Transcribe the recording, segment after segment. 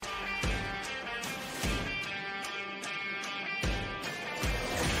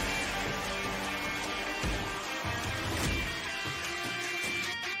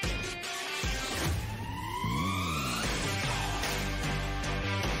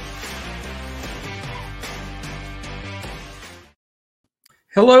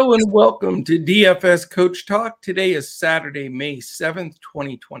Hello and welcome to DFS Coach Talk. Today is Saturday, May 7th,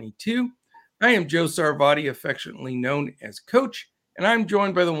 2022. I am Joe Sarvati, affectionately known as Coach, and I'm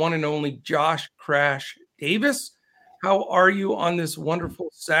joined by the one and only Josh Crash Davis. How are you on this wonderful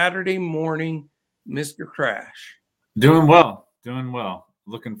Saturday morning, Mr. Crash? Doing well.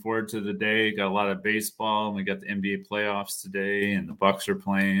 Looking forward to the day. Got a lot of baseball, and we got the NBA playoffs today, and the Bucks are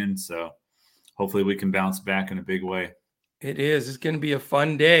playing. So hopefully we can bounce back in a big way. It is. It's going to be a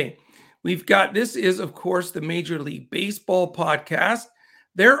fun day. This is, of course, the Major League Baseball podcast.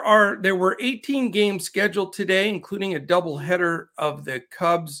 There were 18 games scheduled today, including a doubleheader of the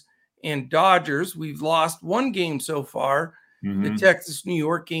Cubs and Dodgers. We've lost one game so far. The Texas-New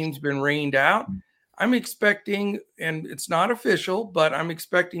York game's been rained out. I'm expecting, and it's not official, but I'm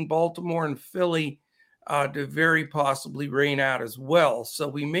expecting Baltimore and Philly to very possibly rain out as well. So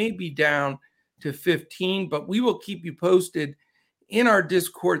we may be down to 15, but we will keep you posted in our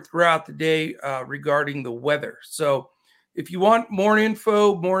Discord throughout the day regarding the weather. So if you want more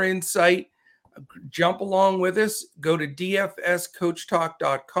info, more insight, jump along with us. Go to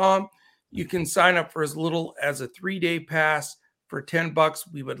dfscoachtalk.com. You can sign up for as little as a 3-day pass for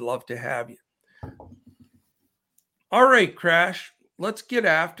 $10. We would love to have you. All right, Crash, let's get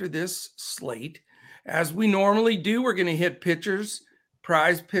after this slate. As we normally do, we're going to hit pitchers,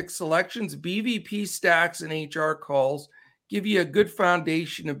 prize pick selections, BVP stacks, and HR calls. Give you a good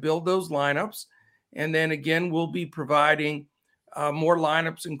foundation to build those lineups. And then again, we'll be providing more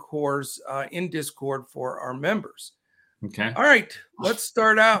lineups and cores in Discord for our members. Okay. All right, let's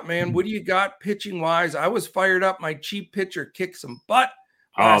start out, man. What do you got pitching wise? I was fired up. My cheap pitcher kicked some butt.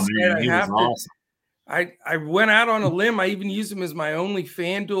 He was awesome. I went out on a limb. I even used him as my only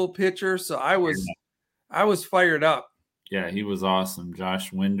FanDuel pitcher. So I was fired up. Yeah, he was awesome.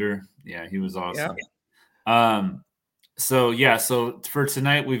 Josh Winder. Yeah, he was awesome. Yeah. So for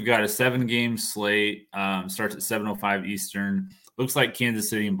tonight, we've got a 7-game slate. Starts at 7:05 Eastern. Looks like Kansas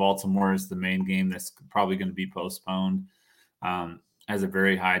City and Baltimore is the main game that's probably going to be postponed. Has a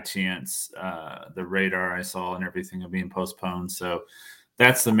very high chance. The radar I saw and everything are being postponed. So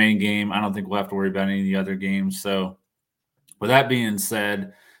that's the main game. I don't think we'll have to worry about any of the other games. So with that being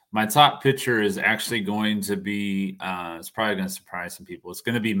said, my top pitcher is actually going to be, it's probably going to surprise some people. It's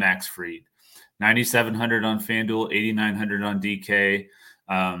going to be Max Fried. 9,700 on FanDuel, 8,900 on DK.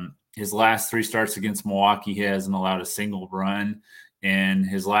 His last 3 starts against Milwaukee, he hasn't allowed a single run. And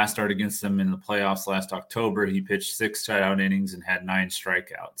his last start against them in the playoffs last October, he pitched 6 shutout innings and had 9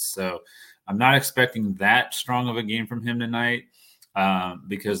 strikeouts. So I'm not expecting that strong of a game from him tonight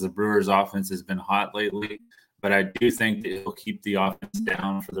because the Brewers' offense has been hot lately. But I do think that he'll keep the offense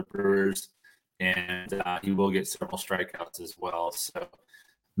down for the Brewers, and he will get several strikeouts as well. So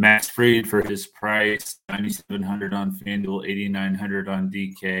Max Fried for his price, 9,700 on FanDuel, 8,900 on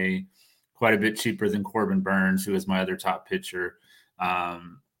DK, quite a bit cheaper than Corbin Burns, who is my other top pitcher.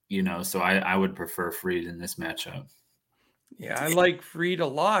 So I would prefer Fried in this matchup. Yeah, I like Fried a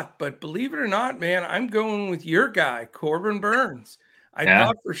lot, but believe it or not, man, I'm going with your guy, Corbin Burns. I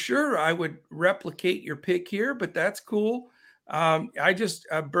thought for sure I would replicate your pick here, but that's cool.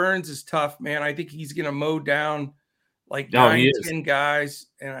 Burns is tough, man. I think he's going to mow down like 9-10 guys.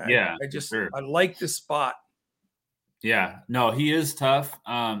 And I like the spot. Yeah, no, he is tough.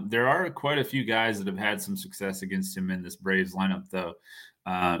 There are quite a few guys that have had some success against him in this Braves lineup, though,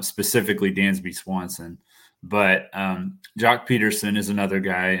 specifically Dansby Swanson. But Jock Peterson is another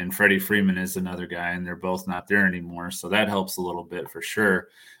guy, and Freddie Freeman is another guy, and they're both not there anymore. So that helps a little bit for sure.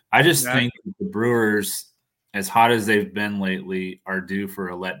 I just think the Brewers, as hot as they've been lately, are due for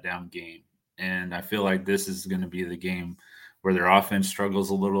a letdown game. And I feel like this is going to be the game where their offense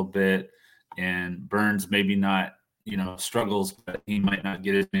struggles a little bit, and Burns maybe not, struggles, but he might not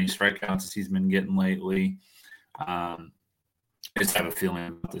get as many strikeouts as he's been getting lately. I just have a feeling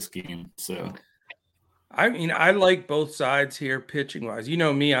about this game. So. I mean, I like both sides here pitching wise. You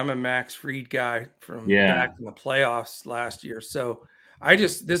know me, I'm a Max Fried guy from back in the playoffs last year. So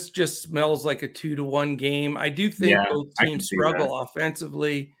this just smells like a 2-1 game. I do think both teams struggle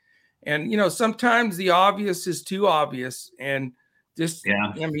offensively. And, sometimes the obvious is too obvious. And I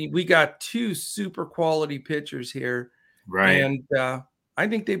mean, we got 2 super quality pitchers here. Right. And I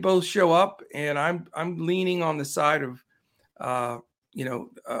think they both show up, and I'm leaning on the side of,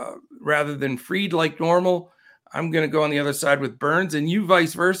 rather than Fried like normal, I'm going to go on the other side with Burns, and you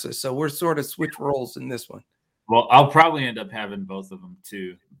vice versa. So we're sort of switch roles in this one. Well, I'll probably end up having both of them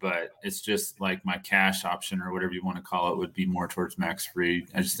too, but it's just like my cash option or whatever you want to call it would be more towards Max Fried.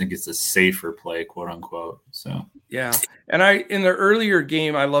 I just think it's a safer play, quote unquote. So yeah, and in the earlier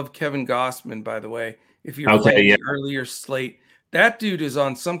game, I love Kevin Gossman. By the way, if you're playing the earlier slate, that dude is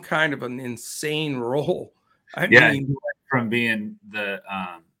on some kind of an insane roll. I Yeah, mean, from being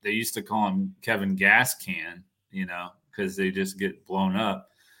they used to call him Kevin Gas Can, because they just get blown up,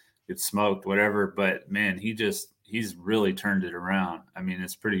 get smoked, whatever. But man, he's really turned it around. I mean,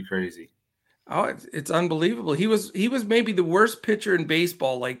 it's pretty crazy. oh, it's unbelievable. He was maybe the worst pitcher in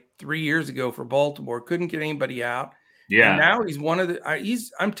baseball like 3 years ago for Baltimore. Couldn't get anybody out. And Yeah, now he's one of the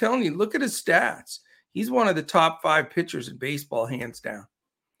I'm telling you, look at his stats. He's one of the top 5 pitchers in baseball, hands down,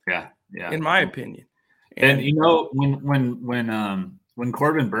 yeah. in my opinion. And when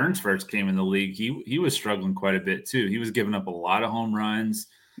Corbin Burns first came in the league, he was struggling quite a bit too. He was giving up a lot of home runs.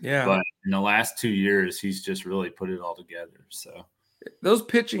 Yeah. But in the last 2 years, he's just really put it all together. So those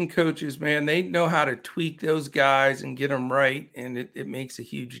pitching coaches, man, they know how to tweak those guys and get them right, and it makes a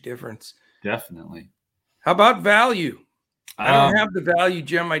huge difference. Definitely. How about value? I don't have the value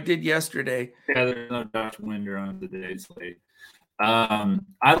gem I did yesterday. Yeah, there's no Josh Winder on today's slate. I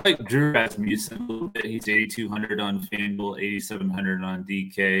like Drew Rasmussen a little bit. He's 8,200 on FanDuel, 8,700 on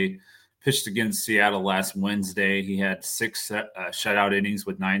DK. Pitched against Seattle last Wednesday. He had 6 shutout innings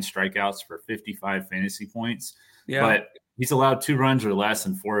with 9 strikeouts for 55 fantasy points. Yeah. But he's allowed 2 runs or less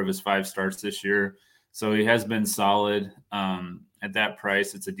in 4 of his 5 starts this year. So he has been solid. At that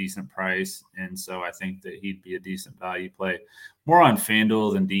price, it's a decent price. And so I think that he'd be a decent value play. More on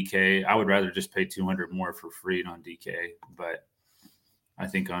FanDuel than DK. I would rather just pay 200 more for free on DK. But I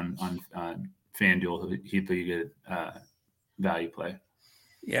think on FanDuel, he'd be a good value play.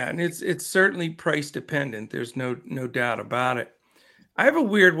 Yeah, and it's certainly price dependent. There's no doubt about it. I have a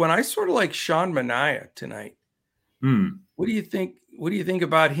weird one. I sort of like Sean Manaea tonight. What do you think? What do you think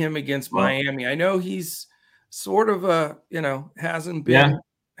about him against Miami? I know he's sort of hasn't been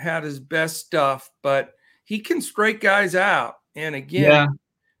had his best stuff, but he can strike guys out. And again,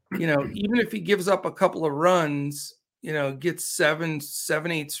 even if he gives up a couple of runs, gets 7, 8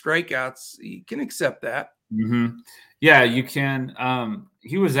 strikeouts, you can accept that. Mm-hmm. Yeah, you can.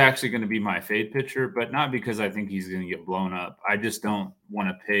 He was actually going to be my fade pitcher, but not because I think he's going to get blown up. I just don't want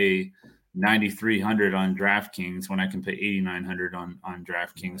to pay 9,300 on DraftKings when I can pay 8,900 on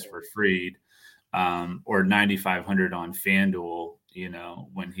DraftKings for Freed, or 9,500 on FanDuel.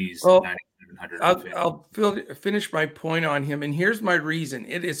 When he's 9,700. I'll finish my point on him, and here's my reason.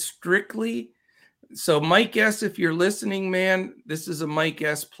 It is strictly so. Mike S., if you're listening, man, this is a Mike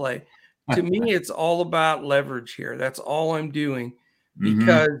S. play. To me, it's all about leverage here. That's all I'm doing,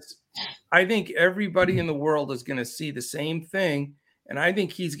 because I think everybody in the world is going to see the same thing. And I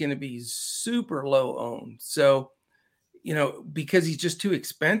think he's going to be super low owned. So, because he's just too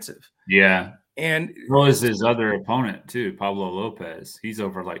expensive. Yeah. And well, is his other opponent too, Pablo Lopez. He's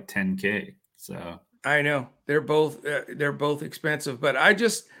over like 10K. So I know they're both expensive, but I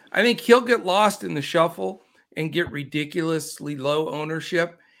think he'll get lost in the shuffle and get ridiculously low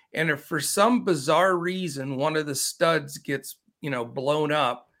ownership. And if for some bizarre reason one of the studs gets, blown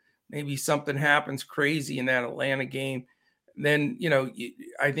up, maybe something happens crazy in that Atlanta game, then,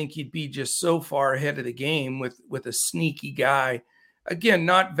 I think he'd be just so far ahead of the game with a sneaky guy. Again,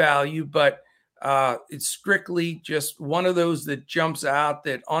 not value, but it's strictly just one of those that jumps out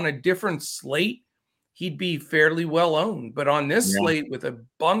that on a different slate, he'd be fairly well owned. But on this slate with a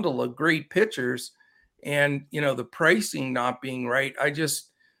bundle of great pitchers and, the pricing not being right, I just,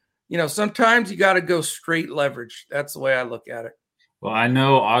 sometimes you got to go straight leverage. That's the way I look at it. Well, I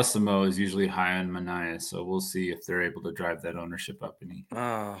know Osimo is usually high on Manaea, so we'll see if they're able to drive that ownership up any.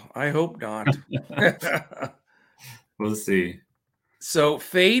 Oh, I hope not. We'll see. So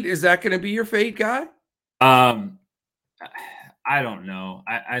fade, is that going to be your fade guy? I don't know.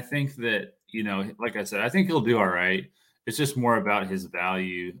 I think that, like I said, I think he'll do all right. It's just more about his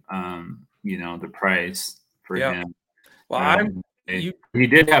value, the price for him. Well, he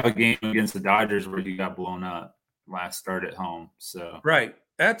did have a game against the Dodgers where he got blown up last start at home. So right.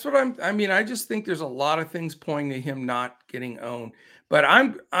 That's what I just think there's a lot of things pointing to him not getting owned. But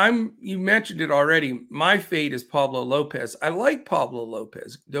you mentioned it already. My fade is Pablo Lopez. I like Pablo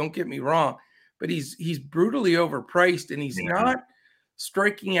Lopez. Don't get me wrong, but he's brutally overpriced and he's not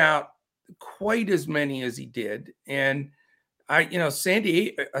striking out quite as many as he did. And San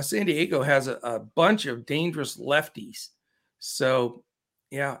Diego has a bunch of dangerous lefties. So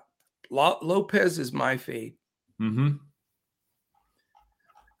yeah, Lopez is my fade. Mm-hmm.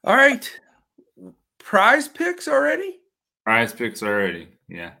 All right. Prize picks already?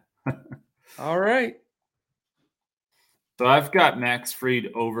 Yeah. All right. So I've got Max Fried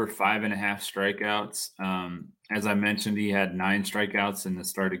over 5.5 strikeouts. As I mentioned, he had 9 strikeouts in the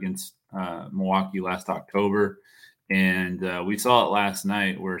start against Milwaukee last October. And we saw it last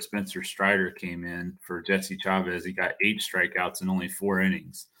night where Spencer Strider came in for Jesse Chavez. He got 8 strikeouts in only 4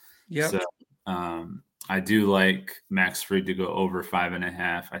 innings. Yep. So I do like Max Fried to go over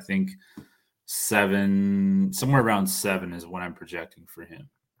 5.5. I think 7, somewhere around 7 is what I'm projecting for him.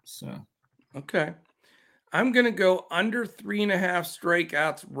 So Okay. I'm going to go under 3.5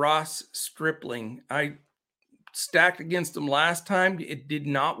 strikeouts, Ross Stripling. I stacked against him last time. It did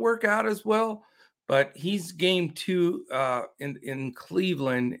not work out as well, but he's game 2 in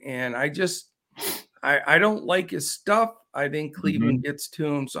Cleveland. And I don't like his stuff. I think Cleveland gets to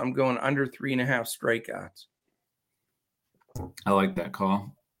him. So I'm going under 3.5 strikeouts. I like that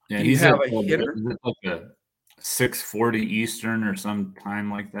call. Yeah, Do you he's have at a hitter? like a 6:40 Eastern or some time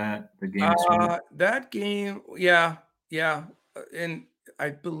like that. The game. That game, yeah. And I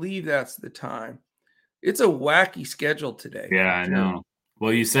believe that's the time. It's a wacky schedule today. Yeah, I know.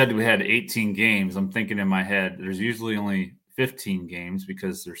 Well, you said we had 18 games. I'm thinking in my head, there's usually only 15 games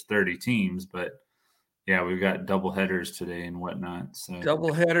because there's 30 teams, but yeah, we've got double headers today and whatnot. So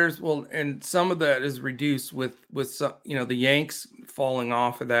Double headers. Well, and some of that is reduced with some, the Yanks falling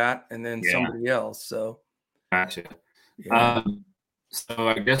off of that, and then somebody else. So gotcha. Yeah. So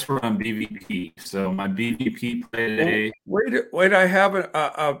I guess we're on BVP. So my BVP play today. Wait! I have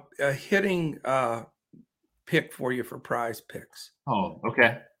a hitting pick for you for prize picks. Oh,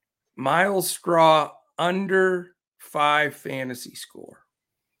 okay. Miles Straw under 5 fantasy score.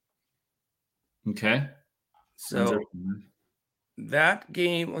 Okay. So that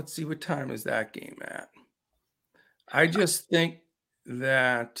game, let's see, what time is that game at? I just think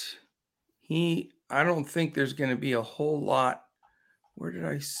that I don't think there's going to be a whole lot. Where did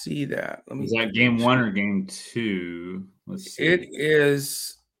I see that? Is that game 1 or game 2? Let's see. It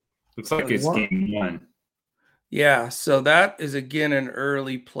is. Looks like it's game 1. Yeah, so that is again an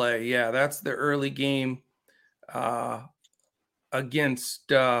early play. Yeah, that's the early game against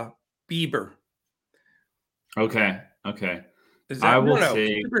Bieber. Okay. Is that no?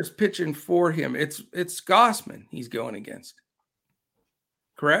 Bieber's pitching for him. It's Gausman he's going against.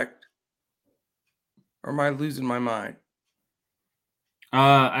 Correct? Or am I losing my mind?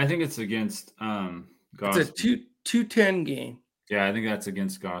 I think it's against Gausman. It's a 210 game. Yeah, I think that's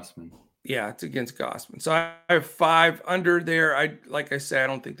against Gausman. Yeah, it's against Gausman. So I have 5 under there. Like I said, I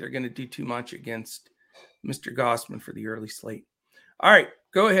don't think they're going to do too much against Mr. Gausman for the early slate. All right,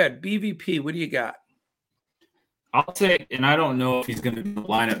 go ahead. BVP, what do you got? I'll take, and I don't know if he's going to be in the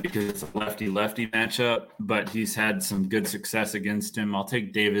lineup because it's a lefty-lefty matchup, but he's had some good success against him. I'll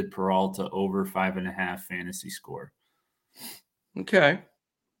take David Peralta over 5.5 fantasy score. Okay.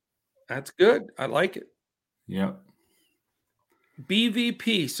 That's good. I like it. Yep.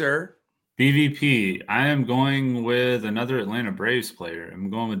 BVP, sir. BVP, I am going with another Atlanta Braves player. I'm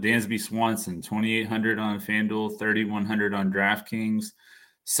going with Dansby Swanson, 2,800 on FanDuel, 3,100 on DraftKings,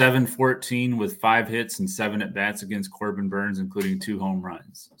 714 with 5 hits and 7 at-bats against Corbin Burnes, including 2 home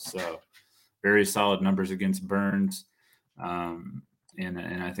runs. So very solid numbers against Burnes. And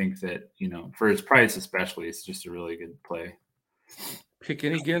I think that, for his price especially, it's just a really good play.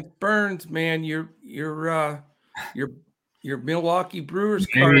 Picking against Burnes, man, your Milwaukee Brewers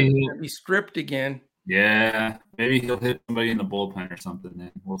card is going to be stripped again. Yeah, maybe he'll hit somebody in the bullpen or something.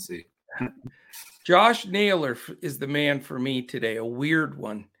 Then we'll see. Josh Naylor is the man for me today. A weird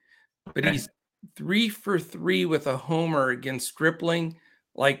one, but he's 3 for 3 with a homer against Stripling,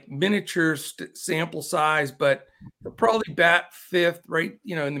 like miniature sample size, but he'll probably bat 5th, right?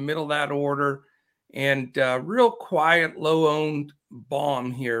 In the middle of that order, and real quiet, low-owned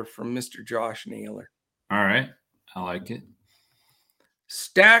bomb here from Mr. Josh Naylor. All right, I like it.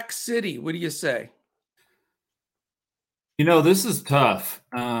 Stack City, what do you say? This is tough.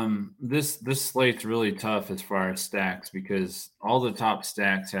 This slate's really tough as far as stacks because all the top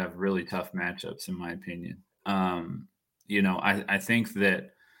stacks have really tough matchups, in my opinion. I think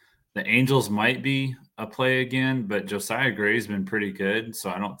that the Angels might be a play again, but Josiah Gray's been pretty good,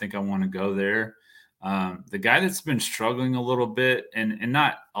 so I don't think I want to go there. The guy that's been struggling a little bit, and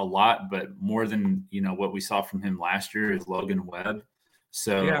not a lot, but more than what we saw from him last year, is Logan Webb.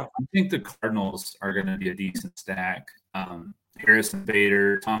 So yeah. I think the Cardinals are going to be a decent stack. Harrison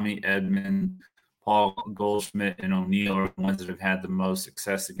Bader, Tommy Edman, Paul Goldschmidt, and O'Neill are the ones that have had the most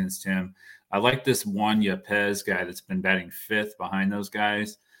success against him. I like this Juan Yepez guy that's been batting 5th behind those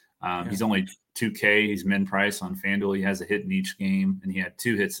guys. He's only $2K. He's min price on FanDuel. He has a hit in each game, and he had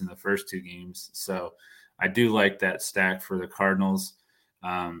 2 hits in the first 2 games. So I do like that stack for the Cardinals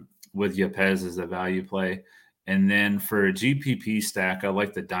with Yepez as a value play. And then for a GPP stack, I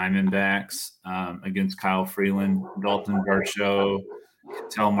like the Diamondbacks against Kyle Freeland, Dalton Varsho,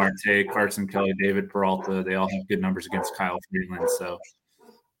 Tel Marte, Carson Kelly, David Peralta, they all have good numbers against Kyle Freeland. So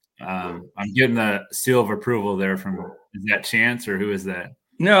I'm getting the seal of approval there from, is that Chance or who is that?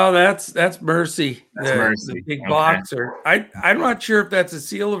 No, that's Mercy, That's the Mercy. big Okay. boxer. I'm not sure if that's a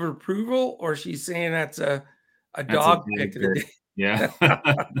seal of approval or she's saying that's a dog pick of the day. Yeah.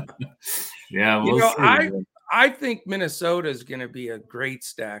 Yeah, You we'll know, see. I think Minnesota is going to be a great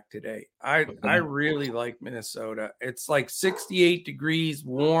stack today. I really like Minnesota. It's like 68 degrees,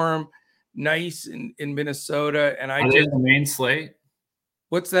 warm, nice in Minnesota. And Are they on the main slate?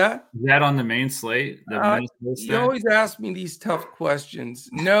 What's that? Is that on the main slate? You always ask me these tough questions.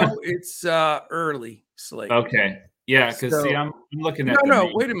 No, it's early slate. Okay. Yeah, because see, I'm looking at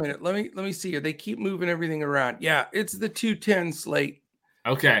wait a minute. Let me see here. They keep moving everything around. Yeah, it's the 210 slate.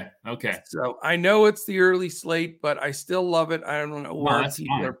 Okay. So I know it's the early slate, but I still love it. I don't know where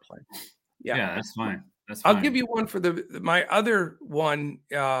people are playing. Yeah, that's fine. I'll give you one for my other one.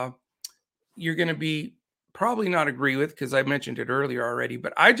 You're going to be probably not agree with because I mentioned it earlier already,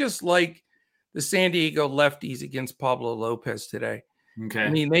 but I just like the San Diego lefties against Pablo Lopez today. Okay. I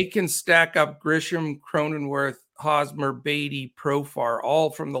mean, they can stack up Grisham, Cronenworth, Hosmer, Beatty, Profar, all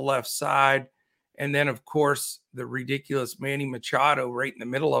from the left side. And then, of course, the ridiculous Manny Machado right in the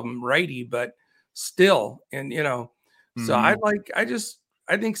middle of them, righty, but still. And, so I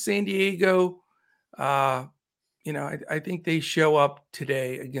think San Diego, I think they show up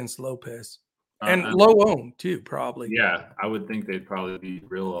today against Lopez. And low owned too, probably. Yeah, I would think they'd probably be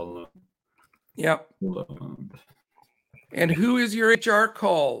real low. Yep. And who is your HR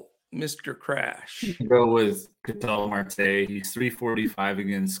call, Mr. Crash? Go with Ketel Marte. He's 345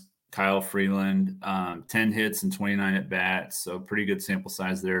 against Kyle Freeland, 10 hits and 29 at bats. So pretty good sample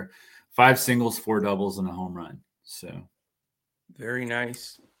size there. 5 singles, 4 doubles, and a home run. So very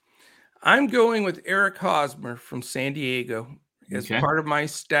nice. I'm going with Eric Hosmer from San Diego. As part of my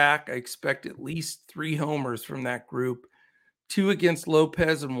stack, I expect at least 3 homers from that group, 2 against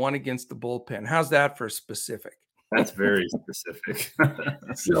Lopez and 1 against the bullpen. How's that for specific? That's very specific.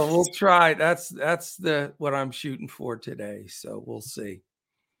 So we'll try. That's what I'm shooting for today. So we'll see.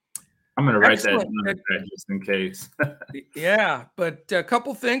 I'm going to write that down just in case. Yeah, but a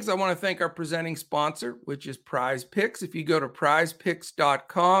couple things. I want to thank our presenting sponsor, which is Prize Picks. If you go to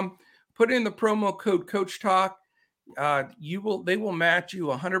prizepicks.com, put in the promo code Coach Talk, they will match you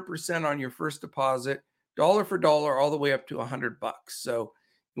 100% on your first deposit, dollar for dollar, all the way up to $100. So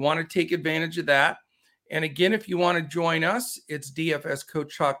you want to take advantage of that. And again, if you want to join us, it's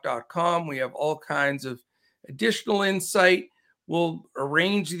dfscoachtalk.com. We have all kinds of additional insight. We'll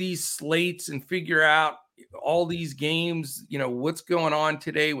arrange these slates and figure out all these games, what's going on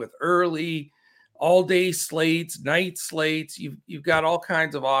today with early, all day slates, night slates. You've got all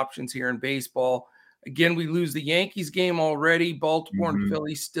kinds of options here in baseball. Again, we lose the Yankees game already. Baltimore and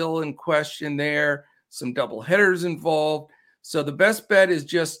Philly still in question there. Some double headers involved. So the best bet is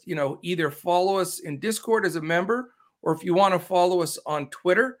just, either follow us in Discord as a member, or if you want to follow us on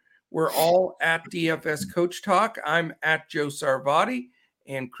Twitter, we're all at DFS Coach Talk. I'm at Joe Sarvati,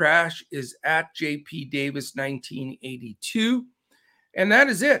 and Crash is at JP Davis 1982. And that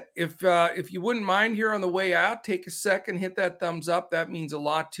is it. If you wouldn't mind here on the way out, take a second, hit that thumbs up. That means a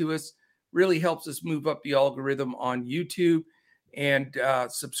lot to us. Really helps us move up the algorithm on YouTube. And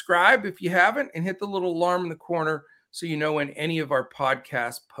subscribe if you haven't, and hit the little alarm in the corner so you know when any of our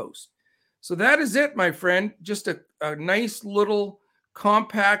podcasts post. So that is it, my friend. Just a nice little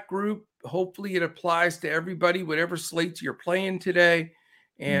compact group. Hopefully it applies to everybody, whatever slates you're playing today.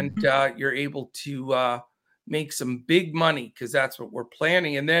 And you're able to make some big money, because that's what we're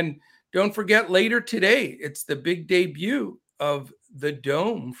planning. And then don't forget, later today, it's the big debut of The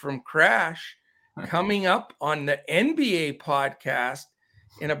Dome from Crash coming up on the NBA podcast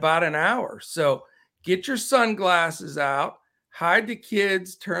in about an hour. So get your sunglasses out, hide the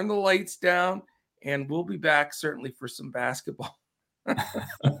kids, turn the lights down, and we'll be back certainly for some basketball.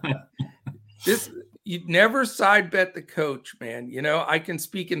 You'd never side bet the coach, man. I can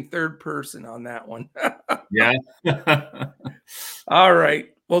speak in third person on that one. Yeah. All right.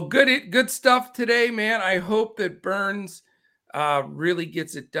 Well, good stuff today, man. I hope that Burns really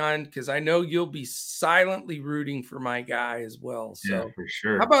gets it done, because I know you'll be silently rooting for my guy as well. So yeah, for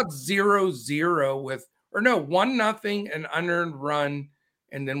sure. How about 0-0 with, or no, 1-0, an unearned run,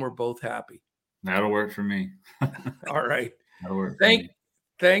 and then we're both happy. That'll work for me. All right. That'll work.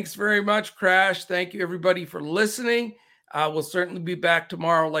 Thanks very much, Crash. Thank you, everybody, for listening. We'll certainly be back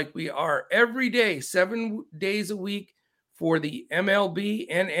tomorrow like we are every day, 7 days a week, for the MLB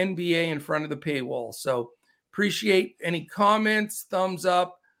and NBA in front of the paywall. So appreciate any comments, thumbs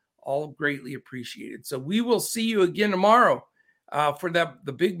up, all greatly appreciated. So we will see you again tomorrow. for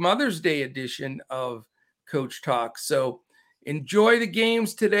the big Mother's Day edition of Coach Talk. So enjoy the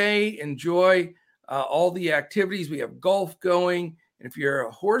games today. Enjoy all the activities. We have golf going. And if you're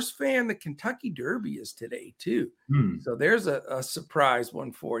a horse fan, the Kentucky Derby is today too. So there's a surprise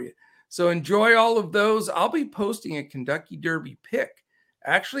one for you. So enjoy all of those. I'll be posting a Kentucky Derby pick,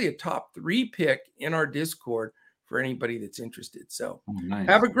 actually a top 3 pick in our Discord for anybody that's interested. So nice.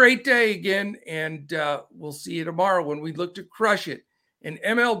 Have a great day again, and we'll see you tomorrow when we look to crush it in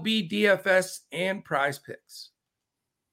MLB, DFS, and Prize Picks.